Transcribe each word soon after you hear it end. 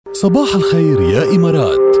صباح الخير يا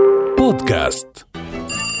إمارات بودكاست.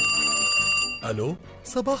 ألو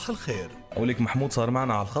صباح الخير. أقولك محمود صار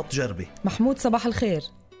معنا على الخط. جربي محمود صباح الخير.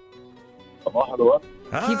 صباح الورد.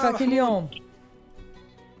 كيفك محمود. اليوم؟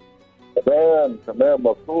 تمام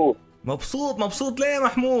مبسوط ليه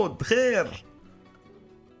محمود؟ خير.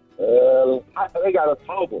 الحق رجع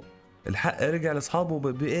لاصحابه. الحق رجع لاصحابه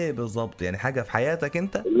بإيه بالضبط؟ يعني حاجة في حياتك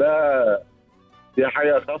انت؟ لا دي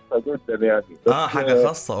حاجه خاصه جدا يعني. حاجة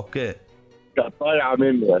خاصة. اوكي. كانت ضايعه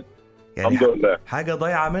مني يعني. الحمد لله. حاجة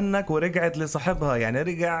ضايعة منك ورجعت لصاحبها، يعني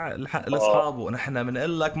رجع الحق لاصحابه. نحن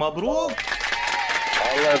بنقول لك مبروك.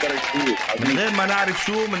 الله يبارك فيك من غير ما نعرف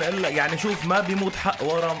شو بنقول لك، يعني شوف ما بيموت حق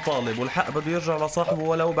ورا مطالب، والحق بده يرجع لصاحبه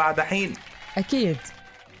ولو بعد حين. أكيد.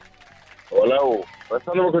 ولو بس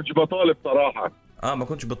انا ما كنتش بطالب صراحه. ما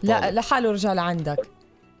كنتش بتطالب. لا لحاله رجع لعندك.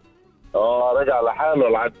 رجع لحاله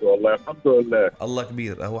العبد والله الحمد لله. الله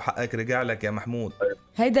كبير، اهو حقك رجع لك يا محمود.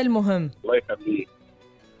 هيدا المهم. الله يخليك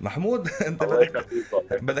محمود انت الله يخليك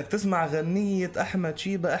والله. بدك تسمع غنية أحمد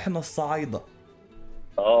شيبة إحنا الصعايدة.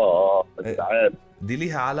 تعال. دي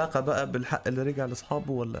ليها علاقة بقى بالحق اللي رجع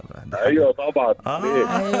لأصحابه ولا؟ ايوه طبعا.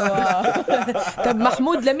 أيوة. طب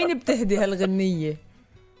محمود لمين بتهدي هالغنية؟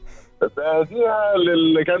 بهديها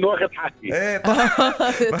للي كان واخد حقي.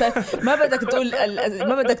 طيب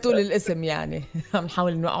ما بدك تقول الاسم يعني. عم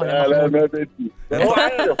نحاول نوقعه لا يا محمود. ما بدي.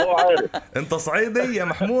 هو عارف. أنت صعيدي يا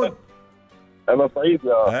محمود؟ انا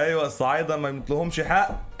صعيدي. أيوة الصعايدة ما يمطلهمش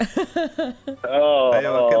حق.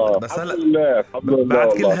 ايوه كده. بس الحمد هلا لله الحمد لله بعد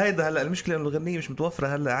كل والله. هيدا هلا المشكلة إنه الغنية مش متوفرة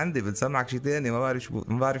هلا عندي، بتسمعك شيء تاني ما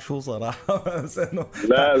بعرف شو صراحة. بس إنه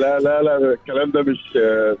لا الكلام ده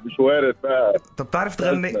مش وارد بقى. طب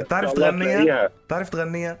بتعرف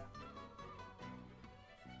تغنيها؟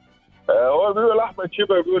 هو بيقول احمد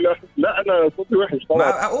شيبة بيقول لا انا صوتي وحش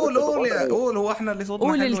طبعا. قول هو احنا اللي صوتنا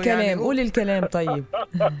قول حلو الكلام يعني. قول الكلام طيب.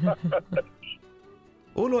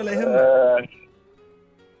 قول ولا يهمك.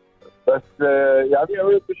 بس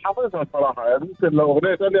يعني مش حافظها صراحة. يعني ممكن لو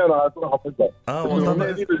أغنية تانية أنا هكون حافظها. والله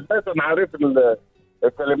الأغنية دي بالذات أنا عارف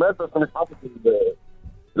الكلمات بس مش حافظ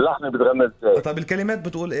اللحن بيتغنى ازاي. طب الكلمات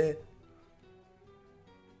بتقول ايه؟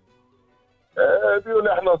 بيقول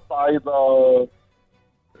احنا الصعايدة.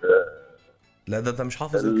 لا ده انت مش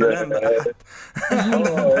حافظ الكلام بقى.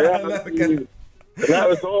 لا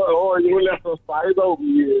بس هو يقول احنا الصعايدة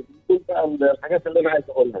وبيقول بقى الحاجات اللي انا عايز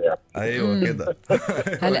اقولها يعني. ايوه كده.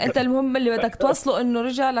 هلا انت المهم اللي بدك توصله انه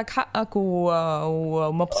رجع لك حقك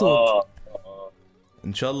ومبسوط.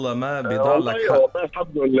 ان شاء الله ما بيضع لك حق. والله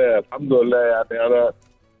الحمد لله يعني انا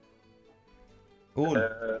قول.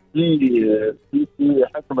 في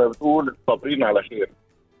حكمة بتقول الصابرين على خير.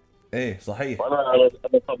 ايه صحيح. وانا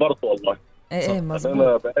صبرت والله. ايه مظبوط.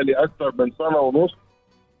 انا بقالي اكثر من سنة ونص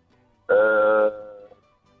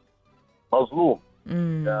مظلوم.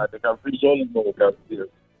 يعني كان في ظلم وكان في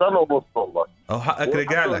سنة ونص والله. او حقك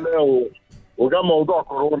رجع لك. وجاء موضوع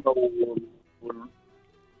كورونا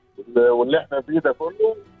واللي احنا فيه ده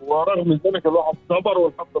كله، ورغم ذلك الواحد صبر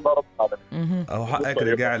والحمد لله رب العالمين. او حقك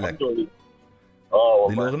رجع لك.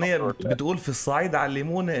 دي الأغنية بتقول في الصعيد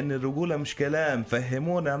علمونا إن الرجولة مش كلام،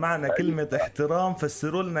 فهمونا معنى كلمة احترام،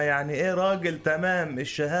 فسروا لنا يعني إيه راجل تمام.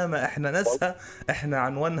 الشهامة إحنا ناسها، إحنا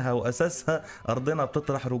عنوانها وأساسها، أرضنا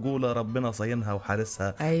بتطرح رجولة، ربنا صينها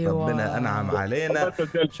وحارسها. أيوة. ربنا أنعم علينا،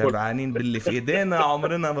 شبعانين باللي في إيدينا،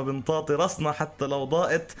 عمرنا ما بنطاطي راسنا حتى لو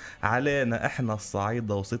ضاقت علينا. إحنا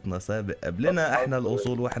الصعيدة وصيتنا سابق قبلنا، إحنا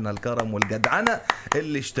الأصول وإحنا الكرم والجدعنة،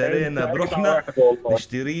 اللي اشترينا بروحنا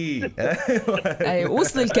نشتريه. ايوه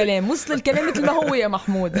وصل الكلام مثل ما هو يا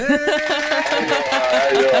محمود.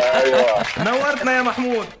 ايوه نورتنا يا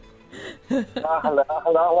محمود. احلى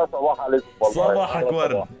صباح عليكم والله. صباحك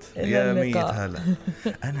ورد يا ميت اللقاء. هلا.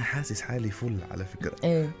 انا حاسس حالي فل على فكره.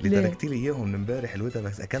 ايه اللي تركتي لي اياهم من امبارح الوتا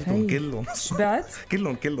بس اكلتهم كلهم. شبعت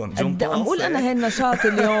كلهم عم اقول انا هي النشاط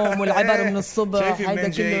اليوم والعبر من الصبح هيدا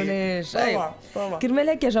كله ليش. طبعا كرمال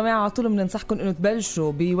هيك يا جماعه على طول بننصحكم انه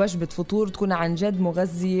تبلشوا بوجبه فطور تكون عن جد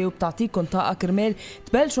مغذيه وبتعطيكم طاقه، كرمال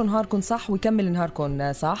تبلشوا نهاركم صح ويكمل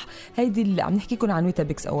نهاركم صح. هيدي اللي عم نحكيكم عن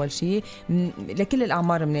ويتابيكس اول شيء لكل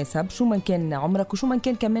الاعمار مناسب، شو ما كان عمرك وشو ما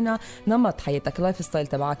كان كمان نمط حياتك، اللايف ستايل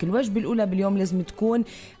تبعك. الوجبه الاولى باليوم لازم تكون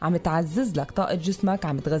عم تعزز لك طاقه جسمك،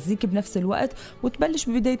 عم تغذيك بنفس الوقت، وتبلش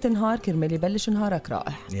ببدايه النهار كرمال يبلش نهارك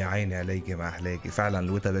رائع. يا عيني عليكي ما احلاكي فعلا.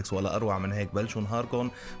 الويتابيكس ولا اروع من هيك. بلشوا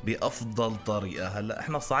نهاركم بافضل طريقه. هلا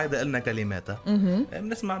احنا الصعايده قلنا كلماتها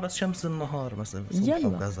بنسمع بس شمس النهار مثلا الصبح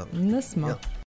وكذا نسمع.